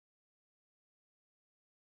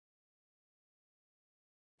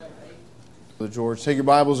George, take your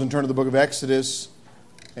Bibles and turn to the book of Exodus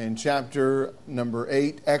and chapter number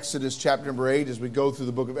 8. Exodus chapter number 8 as we go through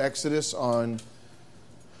the book of Exodus on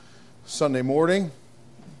Sunday morning.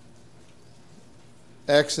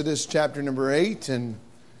 Exodus chapter number 8. And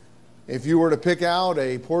if you were to pick out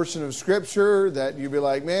a portion of Scripture that you'd be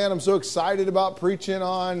like, man, I'm so excited about preaching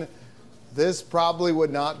on, this probably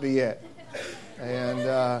would not be it.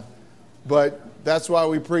 But that's why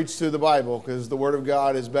we preach through the Bible, because the Word of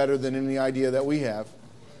God is better than any idea that we have.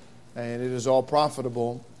 And it is all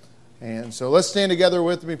profitable. And so let's stand together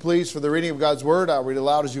with me, please, for the reading of God's Word. I'll read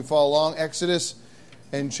aloud as you follow along. Exodus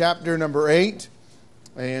and chapter number 8.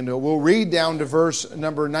 And we'll read down to verse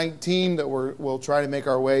number 19 that we'll try to make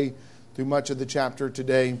our way through much of the chapter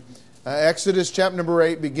today. Exodus chapter number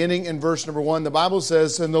 8, beginning in verse number 1. The Bible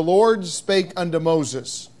says, "And the Lord spake unto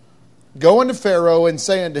Moses, Go unto Pharaoh, and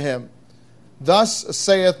say unto him, Thus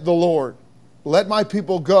saith the Lord, Let my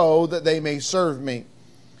people go, that they may serve me.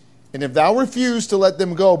 And if thou refuse to let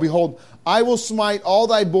them go, behold, I will smite all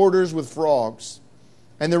thy borders with frogs.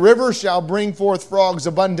 And the river shall bring forth frogs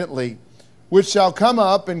abundantly, which shall come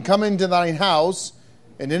up and come into thine house,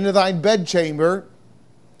 and into thine bedchamber,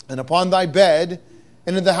 and upon thy bed,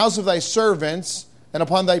 and in the house of thy servants, and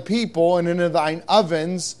upon thy people, and into thine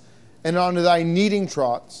ovens, and onto thy kneading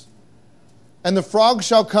troughs. And the frogs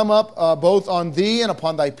shall come up both on thee and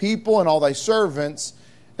upon thy people and all thy servants.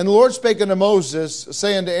 And the Lord spake unto Moses,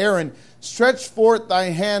 saying unto Aaron, Stretch forth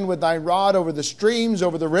thy hand with thy rod over the streams,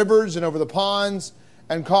 over the rivers, and over the ponds,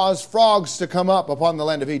 and cause frogs to come up upon the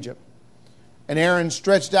land of Egypt. And Aaron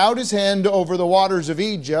stretched out his hand over the waters of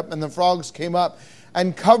Egypt, and the frogs came up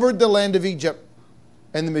and covered the land of Egypt.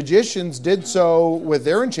 And the magicians did so with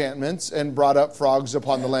their enchantments, and brought up frogs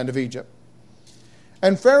upon the land of Egypt.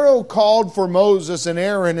 And Pharaoh called for Moses and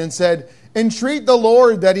Aaron and said, Entreat the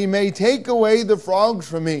Lord that he may take away the frogs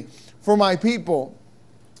from me, for my people,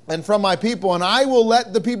 and from my people, and I will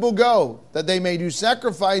let the people go, that they may do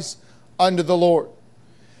sacrifice unto the Lord.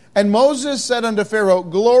 And Moses said unto Pharaoh,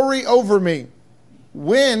 Glory over me.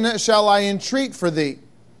 When shall I entreat for thee,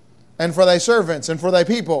 and for thy servants, and for thy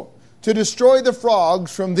people, to destroy the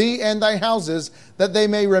frogs from thee and thy houses, that they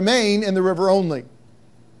may remain in the river only?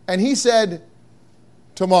 And he said,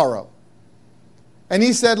 Tomorrow. And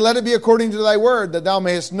he said, Let it be according to thy word, that thou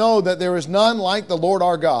mayest know that there is none like the Lord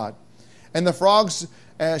our God. And the frogs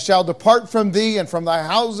shall depart from thee, and from thy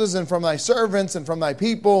houses, and from thy servants, and from thy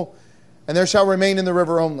people, and there shall remain in the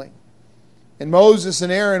river only. And Moses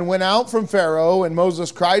and Aaron went out from Pharaoh, and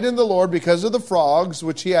Moses cried unto the Lord because of the frogs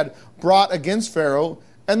which he had brought against Pharaoh.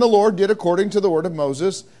 And the Lord did according to the word of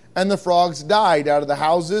Moses, and the frogs died out of the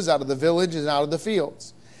houses, out of the villages, and out of the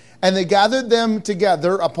fields. And they gathered them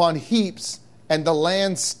together upon heaps, and the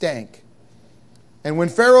land stank. And when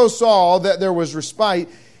Pharaoh saw that there was respite,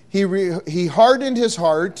 he hardened his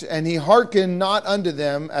heart, and he hearkened not unto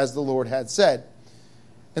them, as the Lord had said.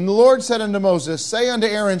 And the Lord said unto Moses, Say unto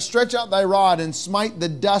Aaron, Stretch out thy rod, and smite the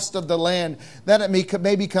dust of the land, that it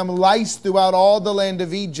may become lice throughout all the land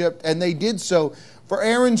of Egypt. And they did so. For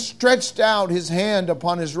Aaron stretched out his hand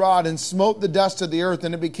upon his rod, and smote the dust of the earth,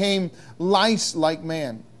 and it became lice like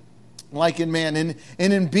man. Like in man, and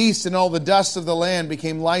in beasts, and all the dust of the land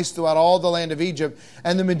became lice throughout all the land of Egypt.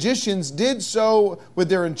 And the magicians did so with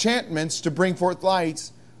their enchantments to bring forth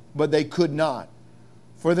lice, but they could not.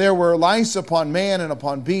 For there were lice upon man and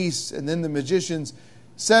upon beasts. And then the magicians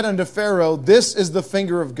said unto Pharaoh, This is the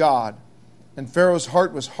finger of God. And Pharaoh's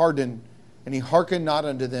heart was hardened, and he hearkened not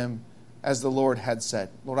unto them, as the Lord had said.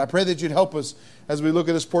 Lord, I pray that you'd help us as we look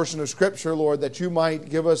at this portion of Scripture, Lord, that you might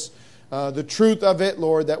give us the truth of it,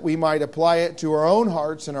 Lord, that we might apply it to our own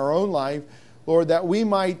hearts and our own life. Lord, that we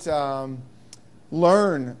might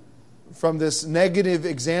learn from this negative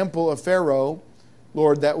example of Pharaoh,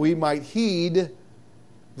 Lord, that we might heed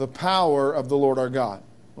the power of the Lord our God.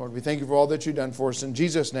 Lord, we thank you for all that you've done for us. In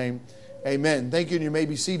Jesus' name, amen. Thank you, and you may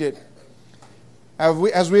be seated.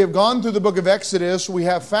 As we have gone through the book of Exodus, we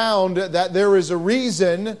have found that there is a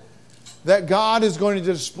reason that God is going to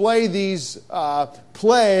display these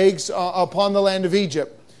plagues upon the land of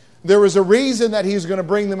Egypt. There is a reason that He's going to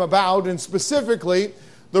bring them about, and specifically,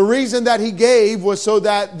 the reason that He gave was so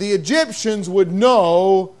that the Egyptians would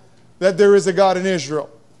know that there is a God in Israel.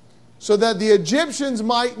 So that the Egyptians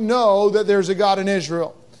might know that there's a God in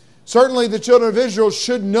Israel. Certainly the children of Israel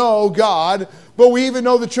should know God, but we even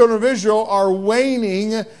know the children of Israel are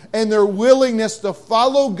waning in their willingness to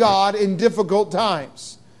follow God in difficult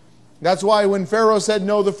times. That's why when Pharaoh said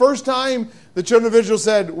no the first time, the children of Israel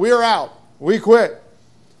said, we're out, we quit.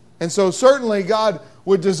 And so certainly God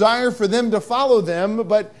would desire for them to follow them,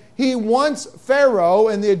 but He he wants Pharaoh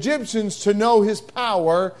and the Egyptians to know his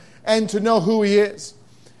power and to know who he is.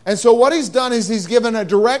 And so what he's done is he's given a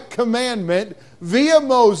direct commandment via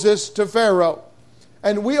Moses to Pharaoh.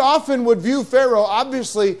 And we often would view Pharaoh,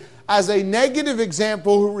 obviously, as a negative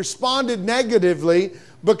example who responded negatively.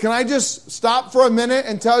 But can I just stop for a minute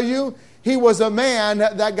and tell you, he was a man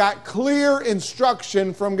that got clear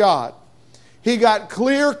instruction from God. He got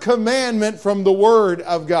clear commandment from the Word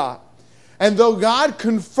of God. And though God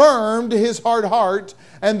confirmed his hard heart,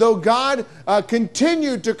 and though God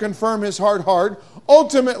continued to confirm his hard heart,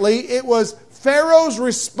 ultimately it was Pharaoh's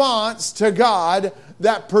response to God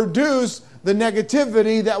that produced the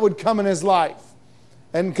negativity that would come in his life.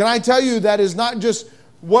 And can I tell you, that is not just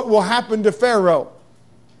what will happen to Pharaoh.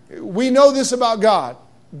 We know this about God.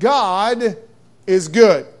 God is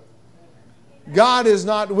good. God is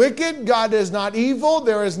not wicked. God is not evil.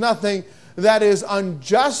 There is nothing that is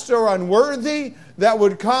unjust or unworthy that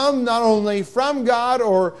would come not only from God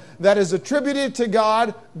or that is attributed to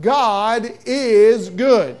God. God is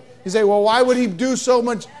good. You say, well, why would he do so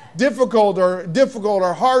much difficult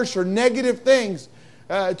or harsh or negative things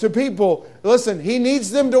to people? Listen, he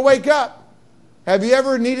needs them to wake up. Have you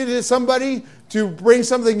ever needed somebody to bring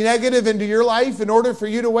something negative into your life in order for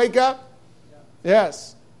you to wake up?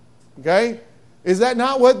 Yes. Okay? Is that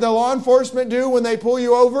not what the law enforcement do when they pull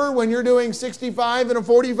you over when you're doing 65 and a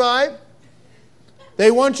 45? They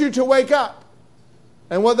want you to wake up.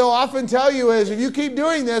 And what they'll often tell you is, if you keep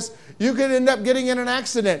doing this, you could end up getting in an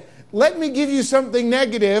accident. Let me give you something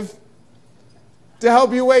negative to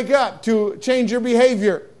help you wake up, to change your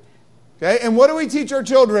behavior. Okay? And what do we teach our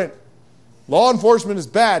children? Law enforcement is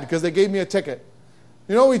bad because they gave me a ticket.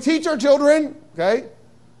 You know, we teach our children, okay?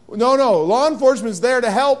 No, law enforcement's there to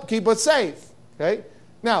help keep us safe. Okay?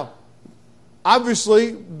 Now,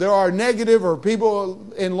 obviously, there are negative or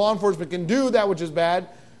people in law enforcement can do that which is bad,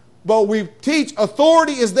 but we teach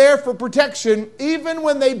authority is there for protection even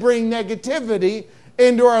when they bring negativity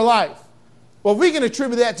into our life. Well, if we can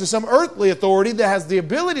attribute that to some earthly authority that has the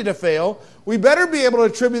ability to fail, we better be able to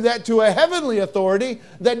attribute that to a heavenly authority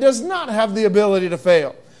that does not have the ability to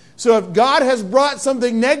fail. So if God has brought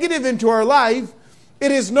something negative into our life,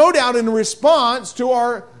 it is no doubt in response to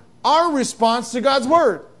our response to God's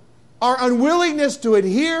Word. Our unwillingness to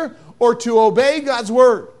adhere or to obey God's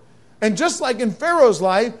Word. And just like in Pharaoh's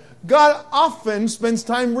life, God often spends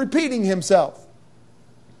time repeating himself.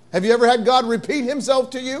 Have you ever had God repeat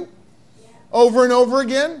himself to you? Over and over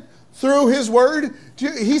again? Through his Word?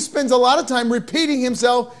 He spends a lot of time repeating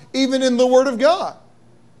himself even in the Word of God.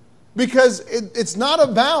 Because it's not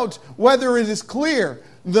about whether it is clear.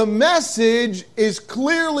 The message is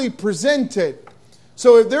clearly presented.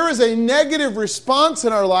 So if there is a negative response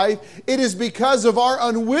in our life, it is because of our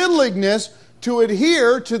unwillingness to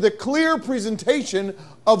adhere to the clear presentation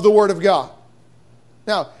of the Word of God.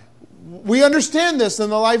 Now, we understand this in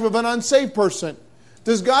the life of an unsaved person.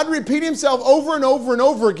 Does God repeat himself over and over and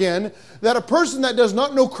over again that a person that does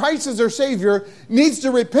not know Christ as their Savior needs to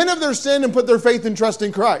repent of their sin and put their faith and trust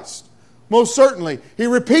in Christ? Most certainly. He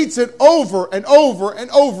repeats it over and over and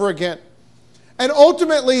over again. And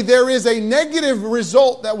ultimately, there is a negative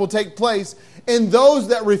result that will take place in those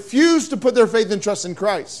that refuse to put their faith and trust in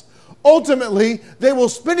Christ. Ultimately, they will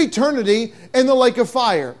spend eternity in the lake of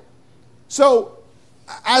fire. So,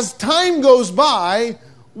 as time goes by,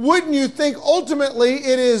 wouldn't you think ultimately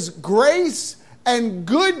it is grace and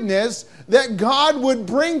goodness that God would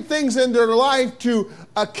bring things into their life to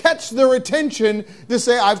catch their attention, to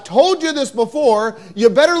say, I've told you this before, you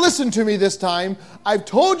better listen to me this time. I've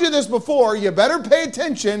told you this before, you better pay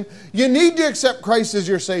attention. You need to accept Christ as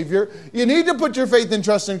your Savior. You need to put your faith and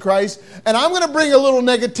trust in Christ. And I'm going to bring a little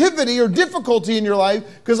negativity or difficulty in your life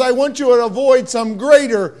because I want you to avoid some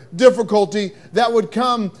greater difficulty that would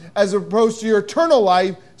come as opposed to your eternal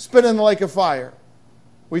life spent in the lake of fire.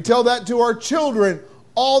 We tell that to our children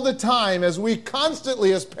all the time as we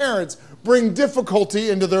constantly, as parents, bring difficulty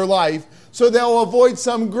into their life so they'll avoid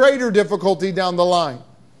some greater difficulty down the line.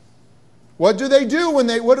 What do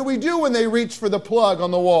we do when they reach for the plug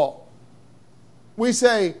on the wall? We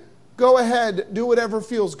say, go ahead, do whatever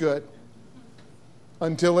feels good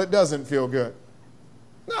until it doesn't feel good.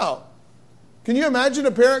 No. Can you imagine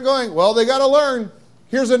a parent going, well, they got to learn.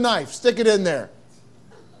 Here's a knife, stick it in there.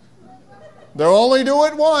 They'll only do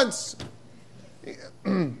it once.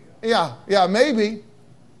 Yeah, maybe.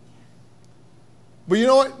 But you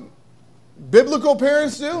know what biblical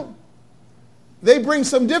parents do? They bring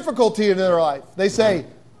some difficulty into their life. They say,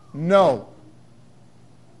 no,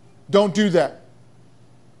 don't do that.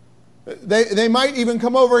 They might even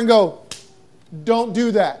come over and go, don't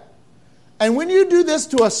do that. And when you do this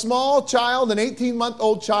to a small child, an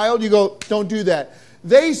 18-month-old child, you go, don't do that.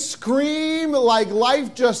 They scream like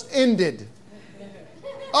life just ended.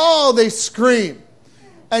 Oh, they scream.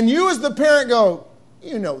 And you as the parent go,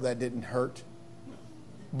 you know that didn't hurt.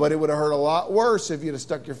 But it would have hurt a lot worse if you'd have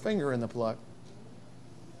stuck your finger in the plug.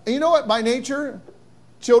 And you know what, by nature,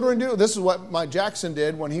 children do? This is what my Jackson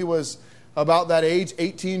did when he was about that age,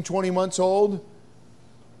 18, 20 months old.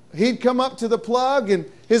 He'd come up to the plug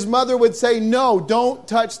and his mother would say, no, don't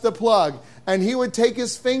touch the plug. And he would take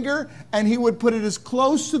his finger and he would put it as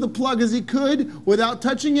close to the plug as he could without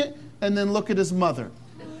touching it and then look at his mother.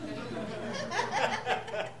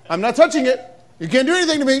 I'm not touching it. You can't do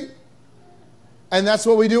anything to me. And that's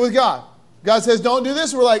what we do with God. God says, don't do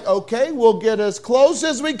this. We're like, okay, we'll get as close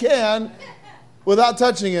as we can without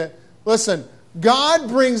touching it. Listen, God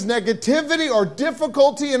brings negativity or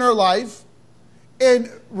difficulty in our life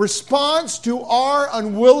in response to our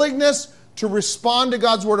unwillingness to respond to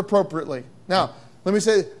God's word appropriately. Now, let me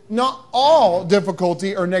say, not all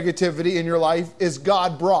difficulty or negativity in your life is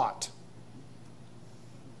God brought.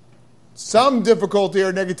 Some difficulty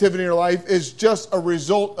or negativity in your life is just a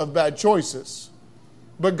result of bad choices.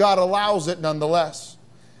 But God allows it nonetheless.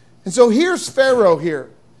 And so here's Pharaoh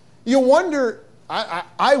here. You wonder,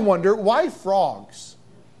 I wonder, why frogs?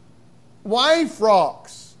 Why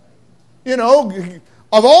frogs? You know,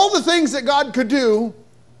 of all the things that God could do,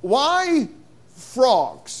 why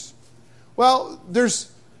frogs? Well,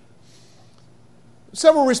 there's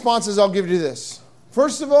several responses I'll give you to this.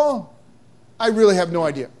 First of all, I really have no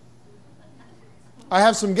idea. I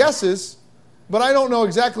have some guesses, but I don't know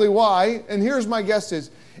exactly why. And here's my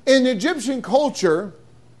guesses. In Egyptian culture,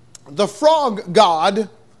 the frog god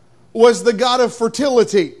was the god of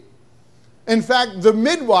fertility. In fact, the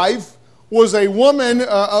midwife was a woman,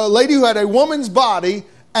 a lady who had a woman's body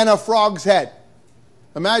and a frog's head.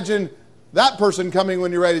 Imagine that person coming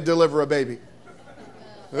when you're ready to deliver a baby.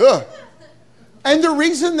 Ugh. And the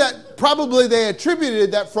reason that probably they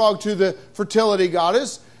attributed that frog to the fertility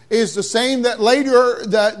goddess is the same that later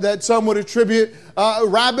that some would attribute a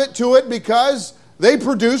rabbit to it, because they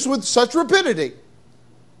produce with such rapidity.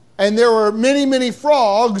 And there were many, many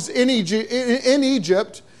frogs in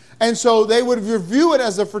Egypt, and so they would view it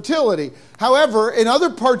as a fertility. However, in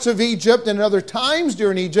other parts of Egypt and other times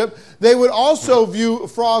during Egypt, they would also view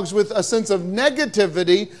frogs with a sense of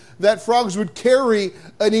negativity, that frogs would carry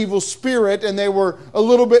an evil spirit, and they were a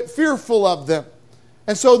little bit fearful of them.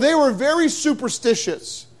 And so they were very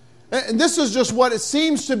superstitious. And this is just what it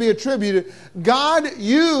seems to be attributed. God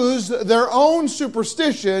used their own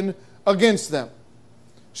superstition against them,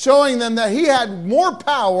 showing them that he had more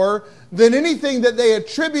power than anything that they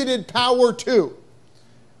attributed power to.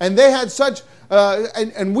 And they had such,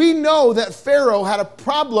 and we know that Pharaoh had a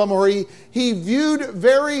problem, or he viewed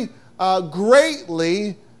very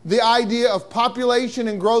greatly the idea of population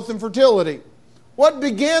and growth and fertility. What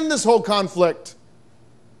began this whole conflict?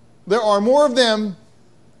 There are more of them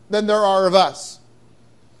than there are of us.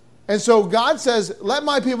 And so God says, let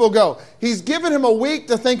my people go. He's given him a week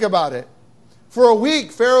to think about it. For a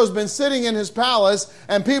week, Pharaoh's been sitting in his palace,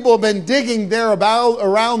 and people have been digging there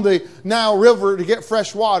around the Nile River to get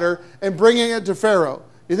fresh water and bringing it to Pharaoh.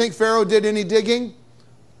 You think Pharaoh did any digging?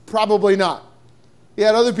 Probably not. He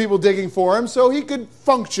had other people digging for him, so he could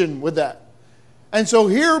function with that. And so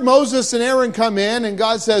here Moses and Aaron come in, and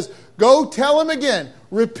God says, go tell him again.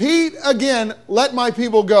 Repeat again, let my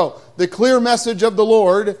people go. The clear message of the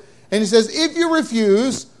Lord. And he says, if you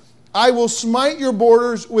refuse, I will smite your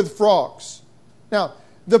borders with frogs. Now,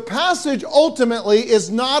 the passage ultimately is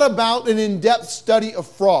not about an in-depth study of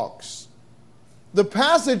frogs. The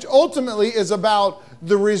passage ultimately is about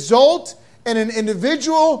the result in an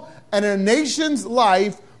individual and a nation's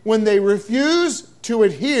life when they refuse to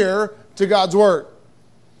adhere to God's word.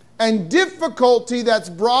 And difficulty that's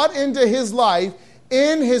brought into his life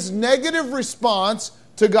in his negative response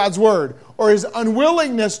to God's word, or his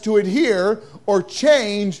unwillingness to adhere or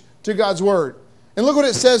change to God's word. And look what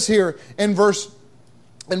it says here in verse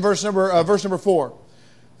number 4.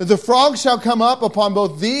 The frog shall come up upon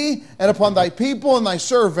both thee and upon thy people and thy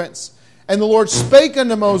servants. And the Lord spake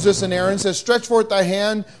unto Moses and Aaron, says, stretch forth thy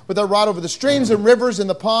hand with thy rod over the streams and rivers and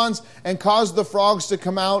the ponds, and cause the frogs to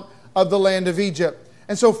come out of the land of Egypt.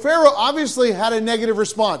 And so Pharaoh obviously had a negative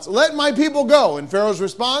response. Let my people go. And Pharaoh's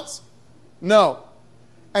response? No.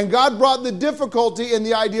 And God brought the difficulty in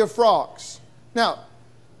the idea of frogs. Now,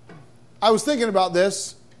 I was thinking about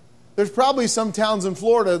this. There's probably some towns in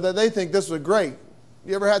Florida that they think this was great.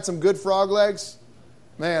 You ever had some good frog legs?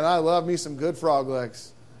 Man, I love me some good frog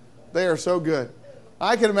legs. They are so good.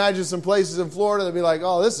 I can imagine some places in Florida that'd be like,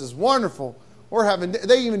 oh, this is wonderful.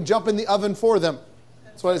 They even jump in the oven for them.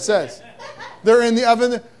 That's what it says. They're in the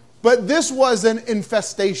oven. But this was an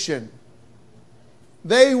infestation.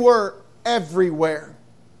 They were everywhere.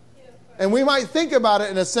 And we might think about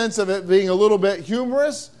it in a sense of it being a little bit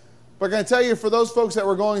humorous. But can I tell you, for those folks that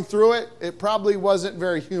were going through it, it probably wasn't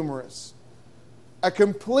very humorous. A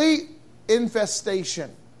complete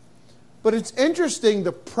infestation. But it's interesting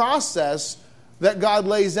the process that God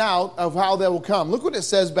lays out of how they will come. Look what it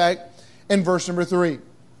says back in verse number 3.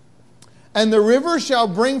 And the river shall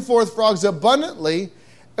bring forth frogs abundantly,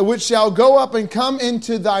 which shall go up and come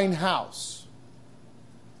into thine house.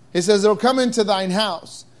 It says, it will come into thine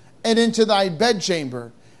house, and into thy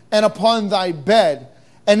bedchamber, and upon thy bed,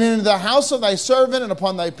 and into the house of thy servant, and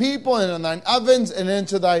upon thy people, and in thine ovens, and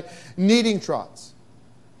into thy kneading troughs.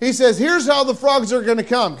 He says, here's how the frogs are going to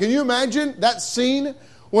come. Can you imagine that scene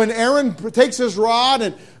when Aaron takes his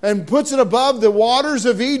rod and puts it above the waters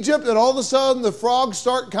of Egypt, and all of a sudden the frogs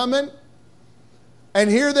start coming? And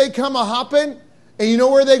here they come a-hopping, and you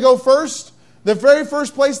know where they go first? The very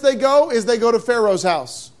first place they go is they go to Pharaoh's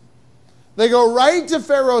house. They go right to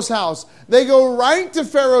Pharaoh's house. They go right to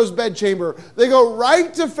Pharaoh's bedchamber. They go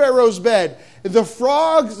right to Pharaoh's bed. The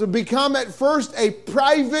frogs become at first a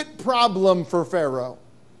private problem for Pharaoh.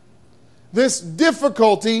 This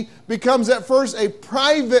difficulty becomes at first a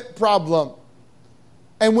private problem.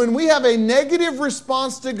 And when we have a negative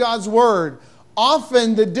response to God's word,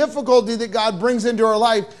 often the difficulty that God brings into our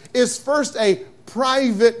life is first a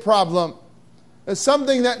private problem. It's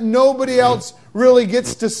something that nobody else really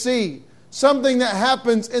gets to see. Something that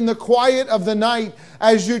happens in the quiet of the night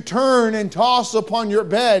as you turn and toss upon your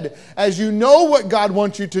bed, as you know what God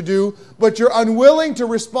wants you to do, but you're unwilling to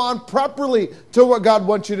respond properly to what God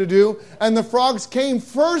wants you to do. And the frogs came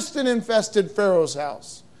first and infested Pharaoh's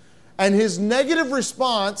house. And his negative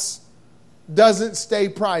response doesn't stay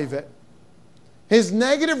private. His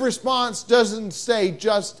negative response doesn't stay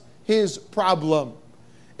just his problem.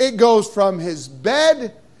 It goes from his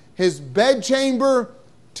bedchamber,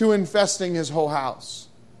 to infesting his whole house.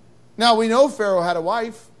 Now, we know Pharaoh had a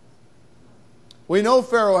wife. We know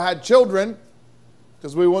Pharaoh had children,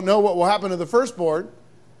 because we won't know what will happen to the firstborn.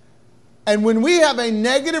 And when we have a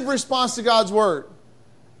negative response to God's word,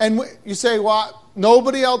 and you say, well,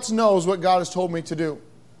 nobody else knows what God has told me to do.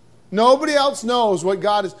 Nobody else knows what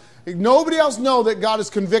God is. Nobody else knows that God has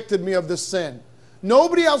convicted me of this sin.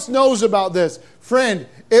 Nobody else knows about this. Friend,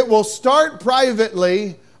 it will start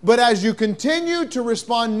privately, but as you continue to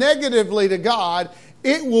respond negatively to God,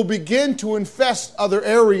 it will begin to infest other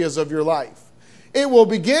areas of your life. It will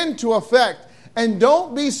begin to affect. And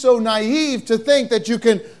don't be so naive to think that you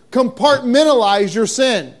can compartmentalize your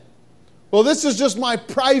sin. Well, this is just my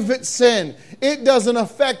private sin. It doesn't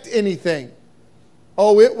affect anything.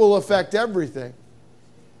 Oh, it will affect everything.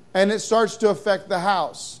 And it starts to affect the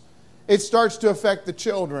house. It starts to affect the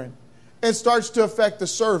children. It starts to affect the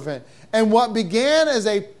servant. And what began as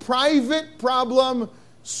a private problem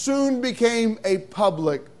soon became a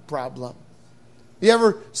public problem. You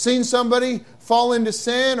ever seen somebody fall into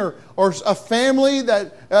sin, or a family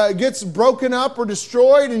that gets broken up or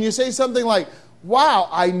destroyed, and you say something like, wow,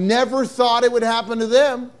 I never thought it would happen to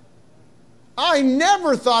them. I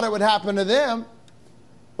never thought it would happen to them.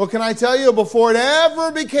 Well, can I tell you, before it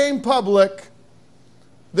ever became public,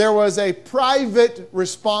 there was a private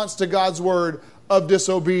response to God's word of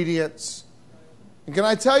disobedience. And can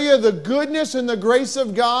I tell you, the goodness and the grace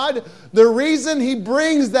of God, the reason He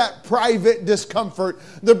brings that private discomfort,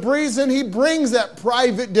 the reason He brings that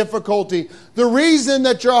private difficulty, the reason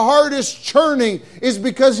that your heart is churning is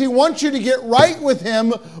because He wants you to get right with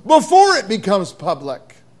Him before it becomes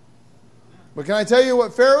public. But can I tell you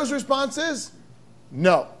what Pharaoh's response is?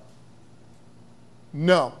 No.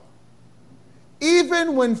 No.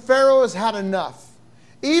 Even when Pharaoh has had enough,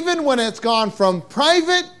 even when it's gone from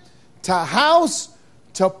private to house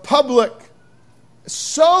to public,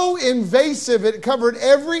 so invasive it covered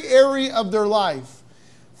every area of their life.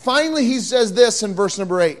 Finally, he says this in verse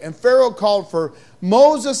number 8, and Pharaoh called for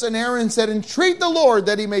Moses and Aaron and said, entreat the Lord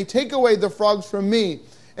that He may take away the frogs from me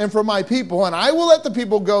and from my people, and I will let the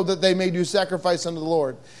people go that they may do sacrifice unto the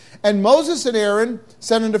Lord. And Moses and Aaron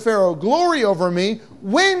said unto Pharaoh, glory over me,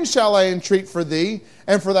 when shall I entreat for thee,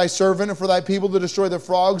 and for thy servant, and for thy people to destroy the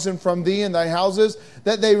frogs, and from thee and thy houses,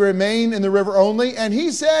 that they remain in the river only? And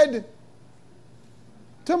he said,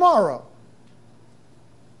 tomorrow.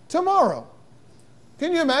 Tomorrow.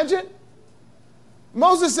 Can you imagine?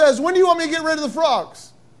 Moses says, when do you want me to get rid of the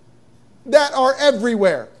frogs that are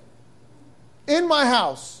everywhere? In my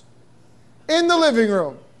house, in the living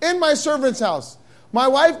room, in my servant's house. My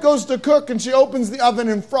wife goes to cook and she opens the oven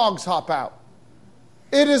and frogs hop out.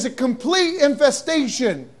 It is a complete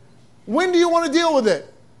infestation. When do you want to deal with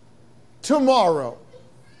it? Tomorrow.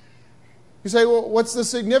 You say, well, what's the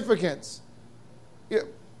significance?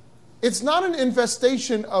 It's not an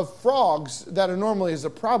infestation of frogs that normally is a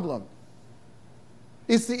problem.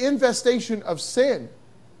 It's the infestation of sin,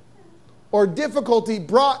 or difficulty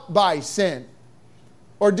brought by sin,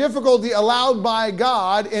 or difficulty allowed by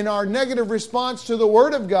God in our negative response to the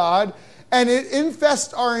Word of God, and it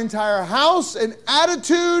infests our entire house and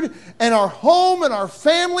attitude and our home and our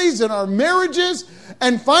families and our marriages,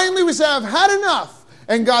 and finally we say, I've had enough.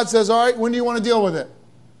 And God says, all right, when do you want to deal with it?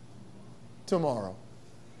 Tomorrow.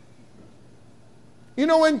 You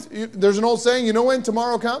know when, there's an old saying, you know when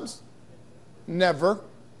tomorrow comes? Never.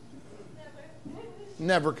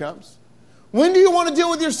 Never comes. When do you want to deal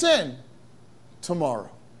with your sin? Tomorrow.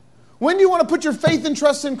 When do you want to put your faith and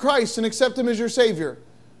trust in Christ and accept Him as your Savior?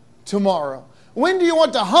 Tomorrow. When do you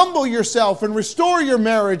want to humble yourself and restore your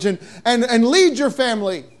marriage and lead your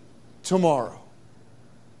family? Tomorrow.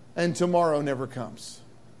 And tomorrow never comes.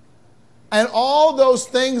 And all those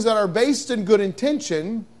things that are based in good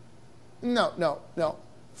intention, no.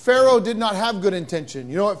 Pharaoh did not have good intention.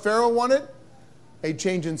 You know what Pharaoh wanted? A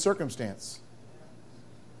change in circumstance.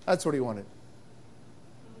 That's what he wanted.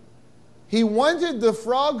 He wanted the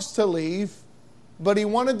frogs to leave, but he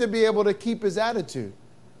wanted to be able to keep his attitude.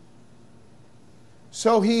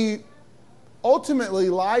 So he ultimately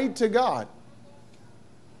lied to God.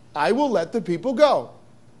 I will let the people go.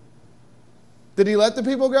 Did he let the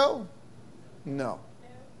people go? No.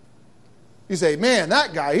 You say, man,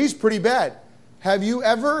 that guy, he's pretty bad. Have you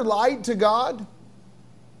ever lied to God?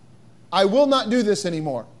 I will not do this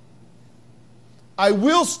anymore. I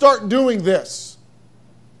will start doing this.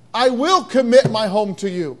 I will commit my home to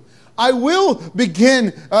you. I will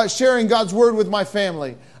begin sharing God's word with my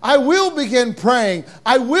family. I will begin praying.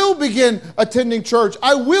 I will begin attending church.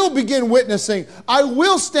 I will begin witnessing. I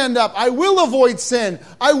will stand up. I will avoid sin.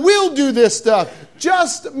 I will do this stuff.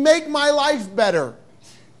 Just make my life better.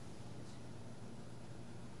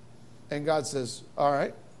 And God says, all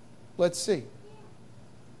right, let's see.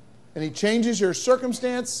 And He changes your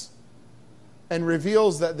circumstance and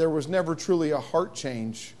reveals that there was never truly a heart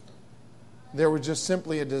change. There was just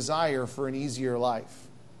simply a desire for an easier life.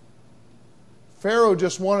 Pharaoh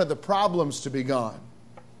just wanted the problems to be gone.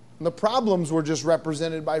 And the problems were just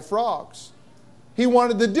represented by frogs. He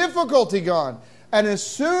wanted the difficulty gone. And as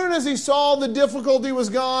soon as he saw the difficulty was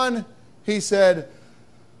gone, he said,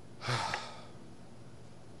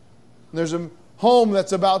 there's a home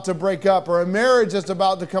that's about to break up, or a marriage that's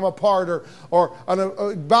about to come apart, or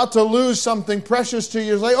about to lose something precious to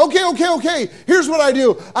you. It's like, okay, here's what I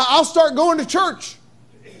do. I'll start going to church.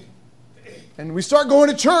 And we start going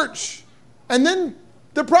to church. And then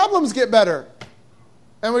the problems get better.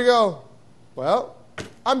 And we go, well,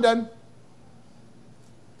 I'm done.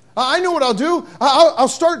 I know what I'll do. I'll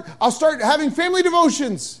start having family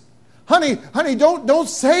devotions. Honey, don't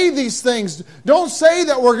say these things. Don't say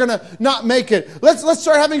that we're going to not make it. Let's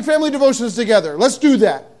start having family devotions together. Let's do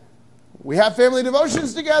that. We have family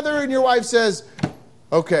devotions together, and your wife says,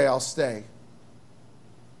 okay, I'll stay.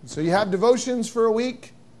 So you have devotions for a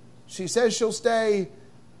week. She says she'll stay.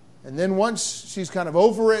 And then once she's kind of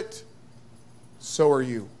over it, so are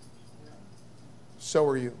you. So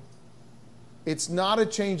are you. It's not a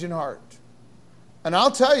change in heart. And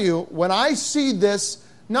I'll tell you, when I see this,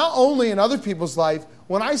 not only in other people's life,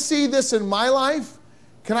 when I see this in my life,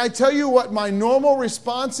 can I tell you what my normal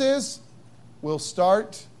response is? We'll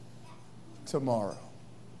start tomorrow.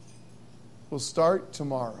 We'll start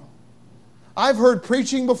tomorrow. I've heard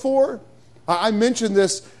preaching before. I mentioned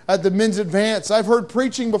this at the Men's Advance. I've heard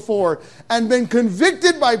preaching before and been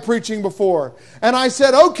convicted by preaching before. And I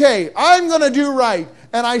said, okay, I'm going to do right.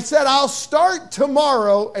 And I said, I'll start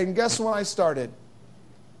tomorrow. And guess when I started?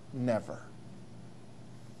 Never.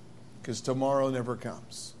 Because tomorrow never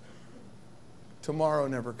comes. Tomorrow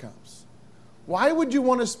never comes. Why would you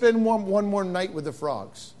want to spend one more night with the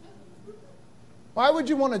frogs? Why would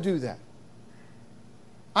you want to do that?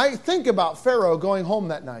 I think about Pharaoh going home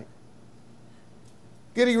that night,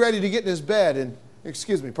 getting ready to get in his bed and,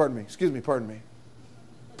 pardon me,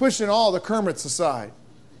 pushing all the Kermits aside,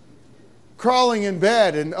 crawling in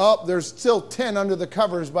bed, and there's still 10 under the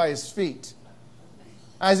covers by his feet.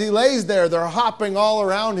 As he lays there, they're hopping all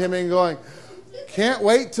around him and going, can't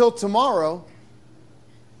wait till tomorrow.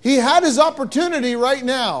 He had his opportunity right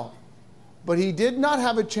now, but he did not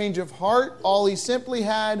have a change of heart. All he simply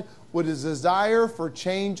had was his desire for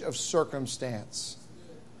change of circumstance.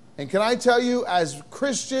 And can I tell you, as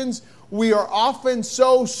Christians, we are often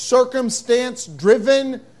so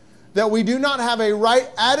circumstance-driven that we do not have a right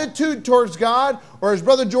attitude towards God, or as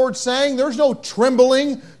Brother George saying, there's no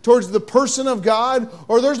trembling towards the person of God,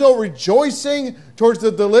 or there's no rejoicing towards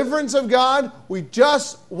the deliverance of God. We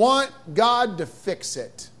just want God to fix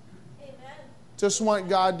it. Amen. Just want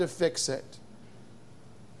God to fix it.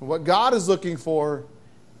 And what God is looking for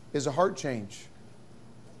is a heart change,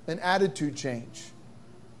 an attitude change.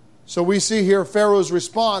 So we see here Pharaoh's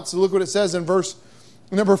response. Look what it says in verse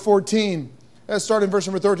number 14. Let's start in verse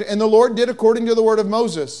number 13. And the Lord did according to the word of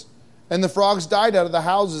Moses. And the frogs died out of the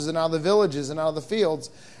houses and out of the villages and out of the fields.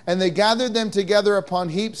 And they gathered them together upon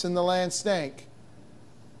heaps, and the land stank.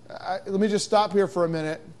 Let me just stop here for a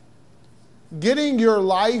minute. Getting your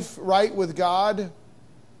life right with God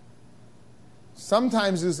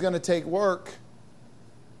sometimes is going to take work.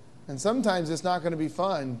 And sometimes it's not going to be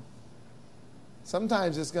fun.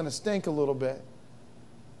 Sometimes it's going to stink a little bit.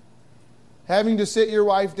 Having to sit your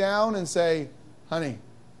wife down and say, honey,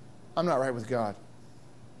 I'm not right with God.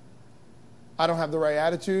 I don't have the right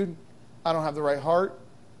attitude. I don't have the right heart.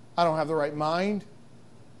 I don't have the right mind.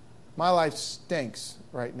 My life stinks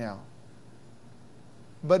right now.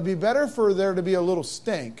 But it'd be better for there to be a little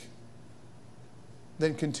stink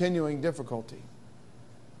than continuing difficulty.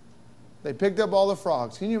 They picked up all the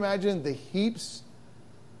frogs. Can you imagine the heaps?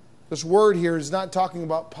 This word here is not talking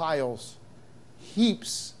about piles.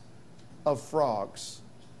 Heaps of frogs.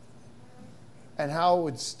 And how it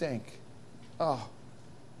would stink. Oh.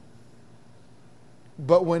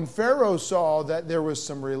 But when Pharaoh saw that there was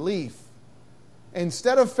some relief,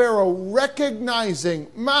 instead of Pharaoh recognizing,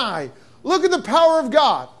 look at the power of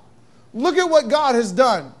God. Look at what God has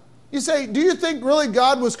done. You say, do you think really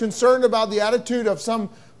God was concerned about the attitude of some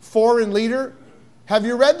foreign leader? Have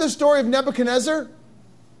you read the story of Nebuchadnezzar?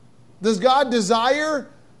 Does God desire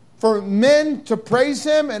for men to praise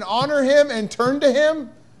Him and honor Him and turn to Him?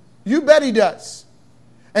 You bet He does.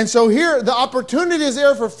 And so here, the opportunity is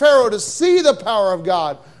there for Pharaoh to see the power of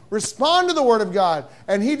God, respond to the Word of God,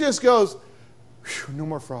 and he just goes, no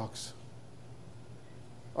more frogs.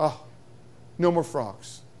 Oh, no more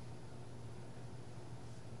frogs.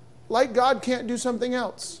 Like God can't do something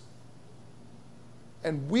else.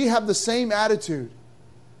 And we have the same attitude.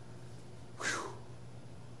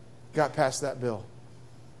 Got past that bill.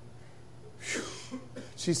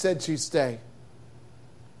 She said she'd stay.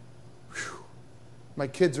 My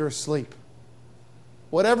kids are asleep.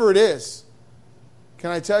 Whatever it is, can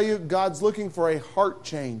I tell you, God's looking for a heart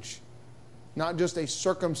change, not just a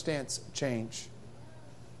circumstance change.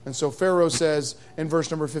 And so Pharaoh says in verse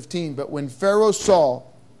number 15, but when Pharaoh saw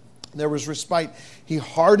there was respite, he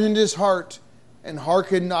hardened his heart and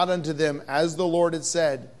hearkened not unto them, as the Lord had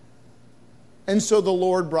said. And so the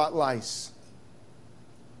Lord brought lice.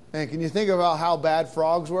 And can you think about how bad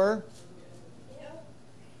frogs were?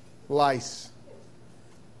 Lice.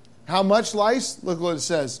 How much lice? Look what it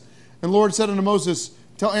says. And the Lord said unto Moses,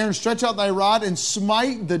 tell Aaron, stretch out thy rod and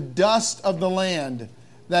smite the dust of the land,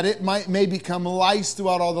 that it may become lice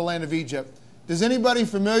throughout all the land of Egypt. Is anybody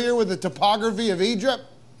familiar with the topography of Egypt?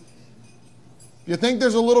 You think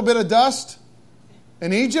there's a little bit of dust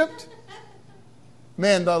in Egypt?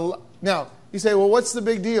 Man, now, you say, well, what's the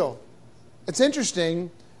big deal? It's interesting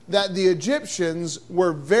that the Egyptians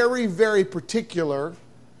were very, very particular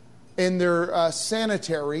in their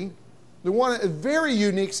sanitary. They wanted a very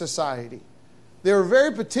unique society. They were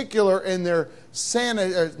very particular in their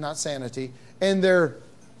sanity, in their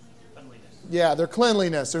cleanliness. Their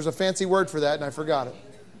cleanliness. There's a fancy word for that, and I forgot it.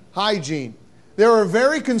 Hygiene. They were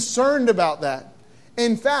very concerned about that.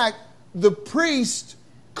 In fact, the priest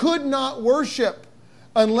could not worship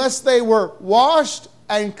unless they were washed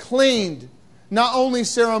and cleaned, not only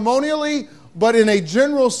ceremonially, but in a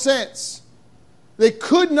general sense. They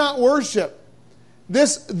could not worship.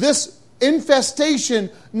 This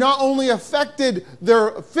infestation not only affected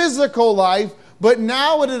their physical life, but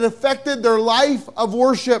now it had affected their life of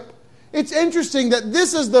worship. It's interesting that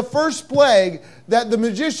this is the first plague that the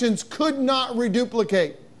magicians could not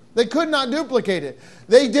reduplicate. They could not duplicate it.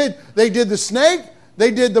 They did the snake,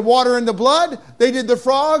 they did the water and the blood, they did the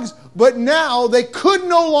frogs, but now they could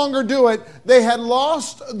no longer do it. They had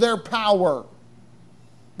lost their power.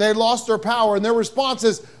 They had lost their power, and their response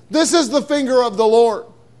is, this is the finger of the Lord.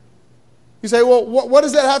 You say, well, what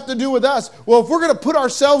does that have to do with us? Well, if we're going to put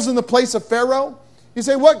ourselves in the place of Pharaoh, you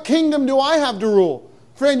say, what kingdom do I have to rule?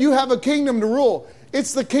 Friend, you have a kingdom to rule.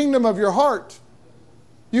 It's the kingdom of your heart.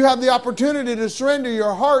 You have the opportunity to surrender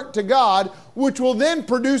your heart to God, which will then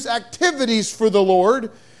produce activities for the Lord.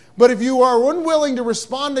 But if you are unwilling to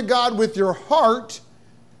respond to God with your heart,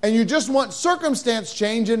 and you just want circumstance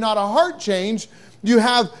change and not a heart change, You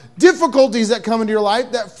have difficulties that come into your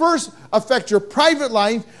life that first affect your private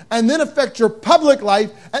life and then affect your public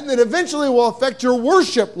life and then eventually will affect your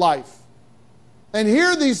worship life. And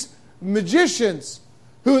here these magicians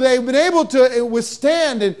who they've been able to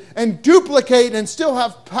withstand and duplicate and still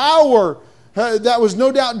have power. That was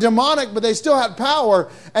no doubt demonic, but they still had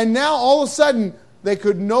power. And now all of a sudden they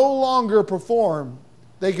could no longer perform.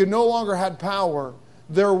 They could no longer have power.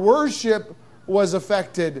 Their worship was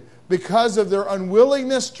affected because of their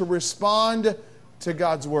unwillingness to respond to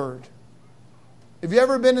God's word. Have you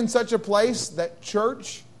ever been in such a place that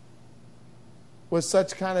church was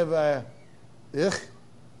such kind of a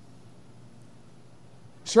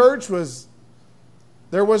church was,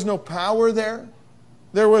 there was no power there.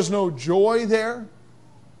 There was no joy there.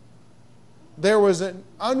 There was an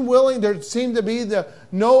unwilling, there seemed to be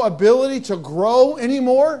no ability to grow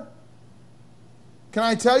anymore. Can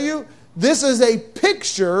I tell you? This is a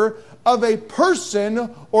picture of a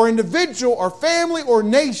person or individual or family or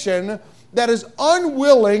nation that is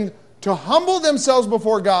unwilling to humble themselves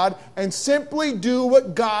before God and simply do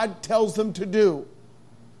what God tells them to do.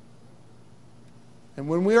 And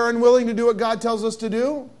when we are unwilling to do what God tells us to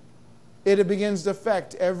do, it begins to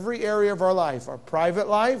affect every area of our life, our private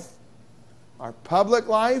life, our public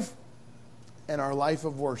life, and our life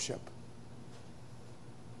of worship.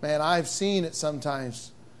 Man, I've seen it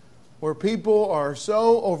sometimes where people are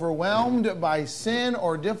so overwhelmed by sin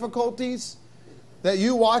or difficulties that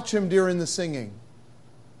you watch them during the singing.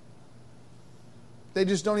 They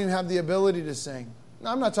just don't even have the ability to sing.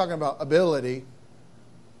 Now, I'm not talking about ability.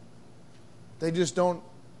 They're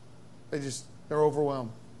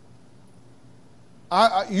overwhelmed.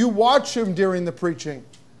 You watch them during the preaching.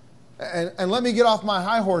 And let me get off my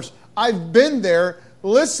high horse. I've been there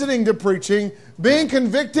listening to preaching, being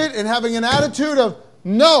convicted and having an attitude of,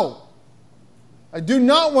 no, I do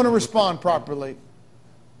not want to respond properly.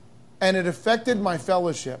 And it affected my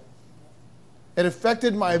fellowship. It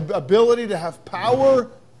affected my ability to have power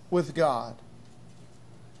with God.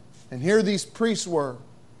 And here these priests were.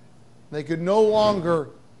 They could no longer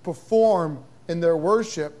perform in their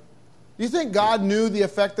worship. Do you think God knew the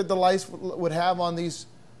effect that the lights would have on these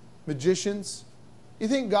magicians? You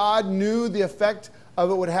think God knew the effect of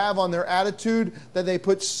it would have on their attitude, that they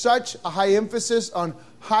put such a high emphasis on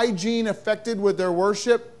hygiene affected with their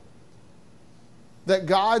worship, that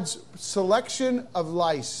God's selection of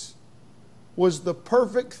lice was the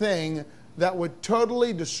perfect thing that would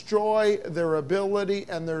totally destroy their ability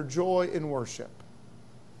and their joy in worship?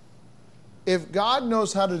 If God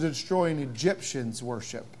knows how to destroy an Egyptian's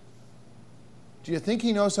worship, do you think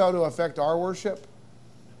He knows how to affect our worship?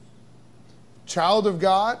 Child of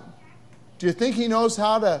God, do you think He knows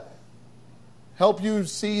how to help you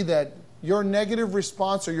see that your negative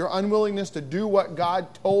response or your unwillingness to do what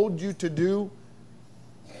God told you to do,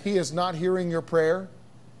 He is not hearing your prayer?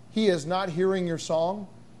 He is not hearing your song?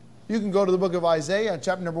 You can go to the book of Isaiah,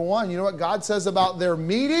 chapter number 1. You know what God says about their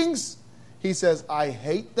meetings? He says, I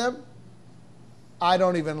hate them. I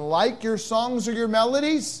don't even like your songs or your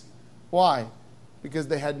melodies. Why? Because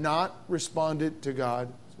they had not responded to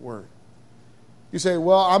God's word. You say,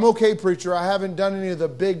 well, I'm okay, preacher. I haven't done any of the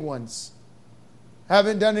big ones.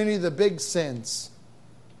 Haven't done any of the big sins.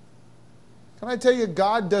 Can I tell you,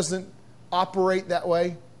 God doesn't operate that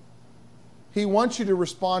way? He wants you to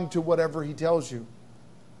respond to whatever He tells you.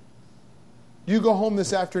 You go home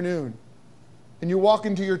this afternoon and you walk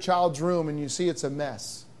into your child's room and you see it's a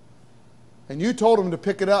mess. And you told them to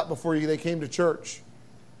pick it up before they came to church.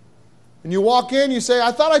 And you walk in, you say,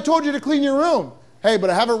 I thought I told you to clean your room. Hey, but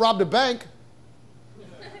I haven't robbed a bank.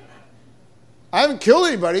 I haven't killed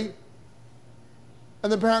anybody.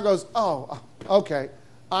 And the parent goes, oh, okay,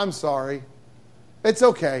 I'm sorry. It's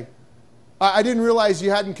okay. I didn't realize you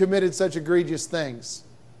hadn't committed such egregious things.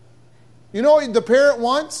 You know what the parent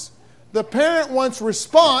wants? The parent wants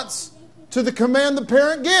response to the command the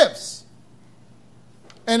parent gives.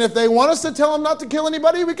 And if they want us to tell them not to kill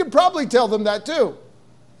anybody, we could probably tell them that too.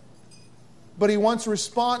 But He wants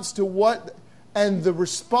response to what, and the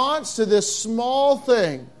response to this small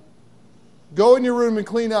thing, go in your room and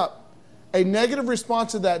clean up, a negative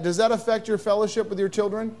response to that, does that affect your fellowship with your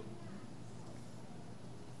children?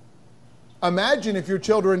 Imagine if your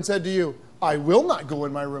children said to you, I will not go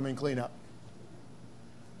in my room and clean up.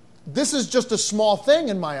 This is just a small thing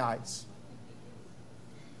in my eyes.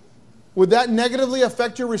 Would that negatively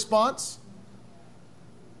affect your response?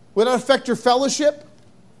 Would that affect your fellowship?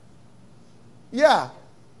 Yeah.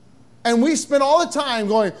 And we spend all the time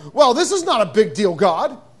going, well, this is not a big deal,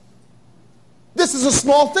 God. This is a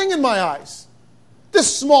small thing in my eyes.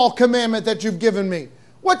 This small commandment that you've given me.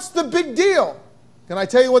 What's the big deal? Can I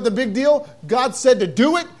tell you what the big deal? God said to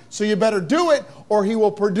do it, so you better do it, or He will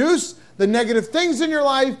produce the negative things in your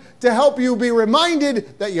life to help you be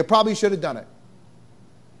reminded that you probably should have done it.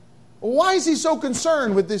 Why is He so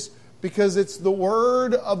concerned with this? Because it's the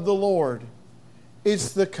word of the Lord.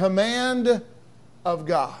 It's the command of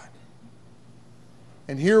God.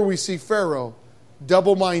 And here we see Pharaoh,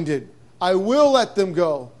 double-minded. I will let them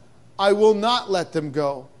go. I will not let them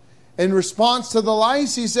go. In response to the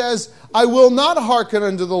lice, he says, I will not hearken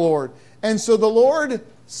unto the Lord. And so the Lord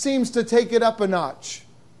seems to take it up a notch.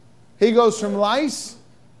 He goes from lice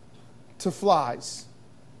to flies.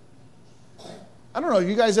 I don't know,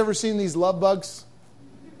 you guys ever seen these love bugs?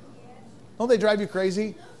 Don't they drive you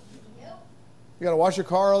crazy? You got to wash your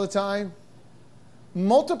car all the time.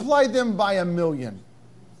 Multiply them by 1,000,000.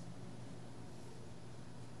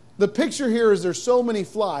 The picture here is there's so many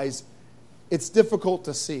flies, it's difficult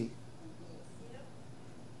to see.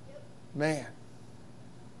 Man.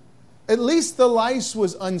 At least the lice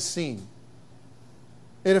was unseen.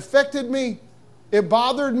 It affected me. It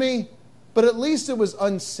bothered me. But at least it was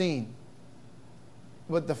unseen.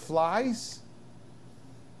 But the flies,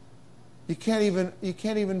 you can't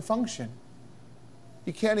even function.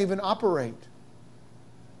 You can't even operate.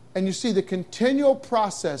 And you see the continual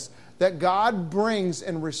process that God brings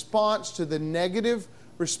in response to the negative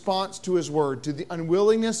response to His word, to the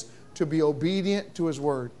unwillingness to be obedient to His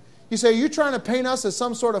word. You say, are you trying to paint us as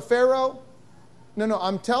some sort of Pharaoh? No,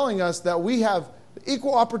 I'm telling us that we have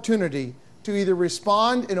equal opportunity to either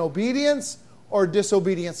respond in obedience or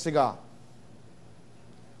disobedience to God.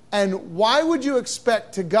 And why would you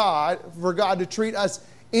expect for God to treat us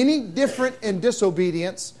any different in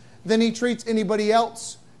disobedience than He treats anybody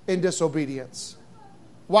else in disobedience?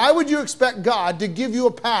 Why would you expect God to give you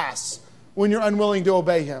a pass when you're unwilling to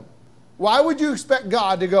obey Him? Why would you expect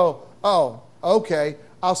God to go, oh, okay,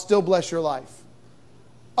 I'll still bless your life.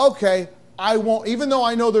 Okay, I won't, even though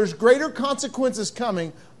I know there's greater consequences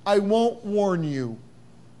coming, I won't warn you.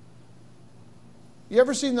 You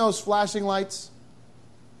ever seen those flashing lights?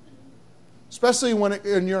 Especially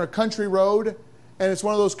when you're on a country road and it's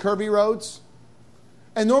one of those curvy roads.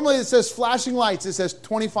 And normally it says flashing lights, it says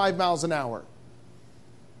 25 miles an hour.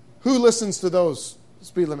 Who listens to those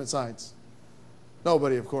speed limit signs?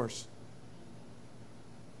 Nobody, of course.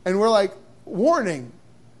 And we're like, warning,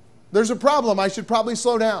 there's a problem, I should probably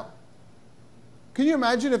slow down. Can you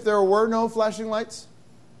imagine if there were no flashing lights?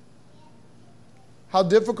 How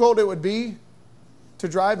difficult it would be to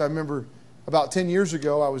drive. I remember about 10 years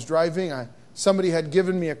ago I was driving. Somebody had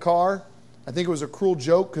given me a car. I think it was a cruel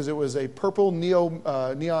joke because it was a purple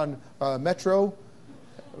neon Metro.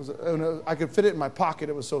 I could fit it in my pocket.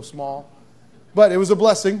 It was so small. But it was a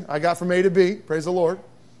blessing. I got from A to B. Praise the Lord.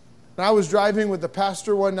 And I was driving with the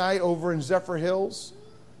pastor one night over in Zephyr Hills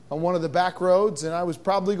on one of the back roads, and I was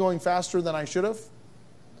probably going faster than I should have.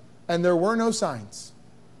 And there were no signs.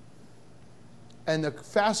 And the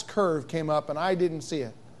fast curve came up, and I didn't see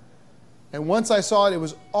it. And once I saw it, it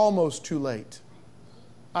was almost too late.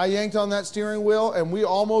 I yanked on that steering wheel, and we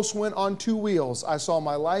almost went on 2 wheels. I saw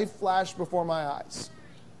my life flash before my eyes.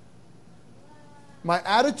 My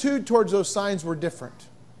attitude towards those signs were different.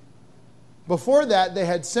 Before that, they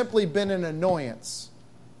had simply been an annoyance.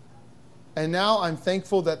 And now I'm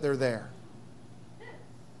thankful that they're there.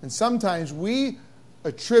 And sometimes we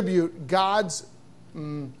attribute God's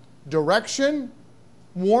direction,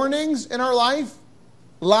 warnings in our life,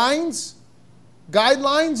 lines,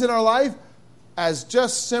 guidelines in our life as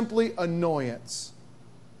just simply annoyance.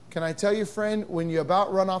 Can I tell you, friend, when you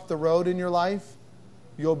about run off the road in your life,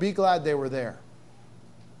 you'll be glad they were there.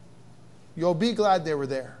 You'll be glad they were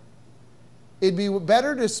there. It'd be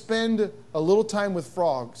better to spend a little time with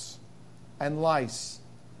frogs and lice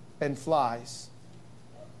and flies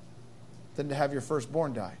than to have your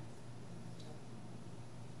firstborn die.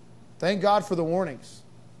 Thank God for the warnings.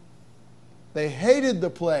 They hated the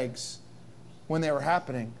plagues when they were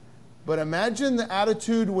happening. But imagine the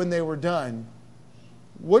attitude when they were done.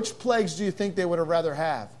 Which plagues do you think they would have rather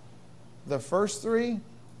have? The first 3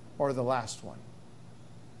 or the last one?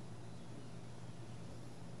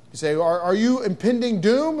 You say, are you impending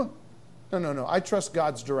doom? No. I trust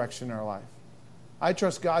God's direction in our life. I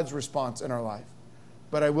trust God's response in our life.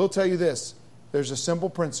 But I will tell you this. There's a simple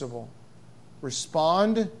principle.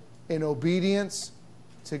 Respond in obedience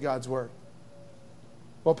to God's word.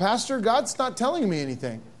 Well, Pastor, God's not telling me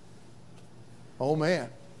anything. Oh, man.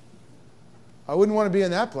 I wouldn't want to be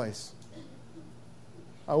in that place.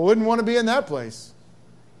 I wouldn't want to be in that place.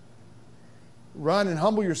 Run and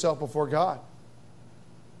humble yourself before God.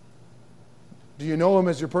 Do you know Him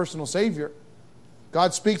as your personal Savior?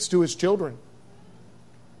 God speaks to His children.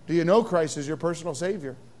 Do you know Christ as your personal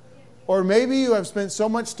Savior? Or maybe you have spent so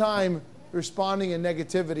much time responding in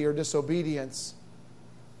negativity or disobedience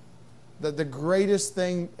that the greatest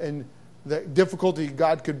thing and the difficulty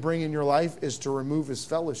God could bring in your life is to remove His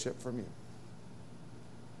fellowship from you.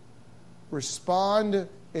 Respond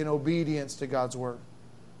in obedience to God's Word.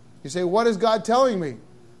 You say, what is God telling me?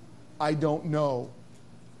 I don't know.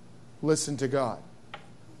 Listen to God.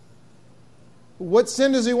 What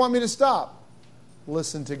sin does He want me to stop?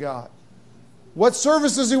 Listen to God. What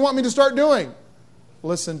service does He want me to start doing?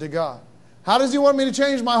 Listen to God. How does He want me to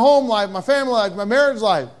change my home life, my family life, my marriage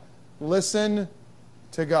life? Listen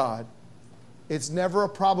to God. It's never a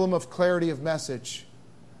problem of clarity of message.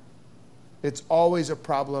 It's always a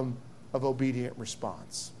problem of obedient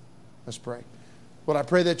response. Let's pray. Lord, I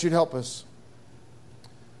pray that You'd help us.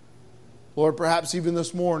 Lord, perhaps even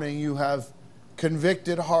this morning you have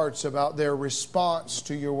convicted hearts about their response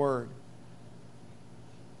to Your Word.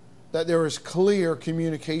 That there is clear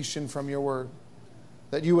communication from Your Word.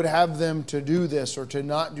 That You would have them to do this or to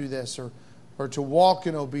not do this, or to walk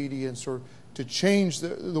in obedience, or to change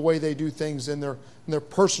the way they do things in their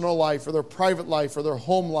personal life, or their private life, or their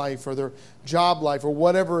home life, or their job life, or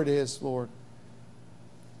whatever it is, Lord.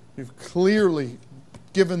 You've clearly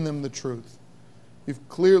given them the truth. You've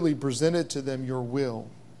clearly presented to them Your will.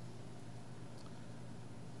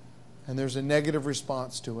 And there's a negative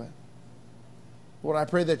response to it. Lord, I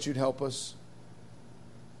pray that You'd help us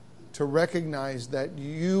to recognize that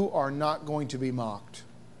You are not going to be mocked.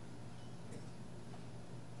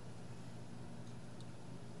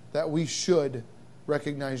 That we should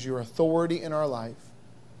recognize Your authority in our life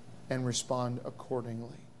and respond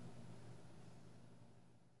accordingly.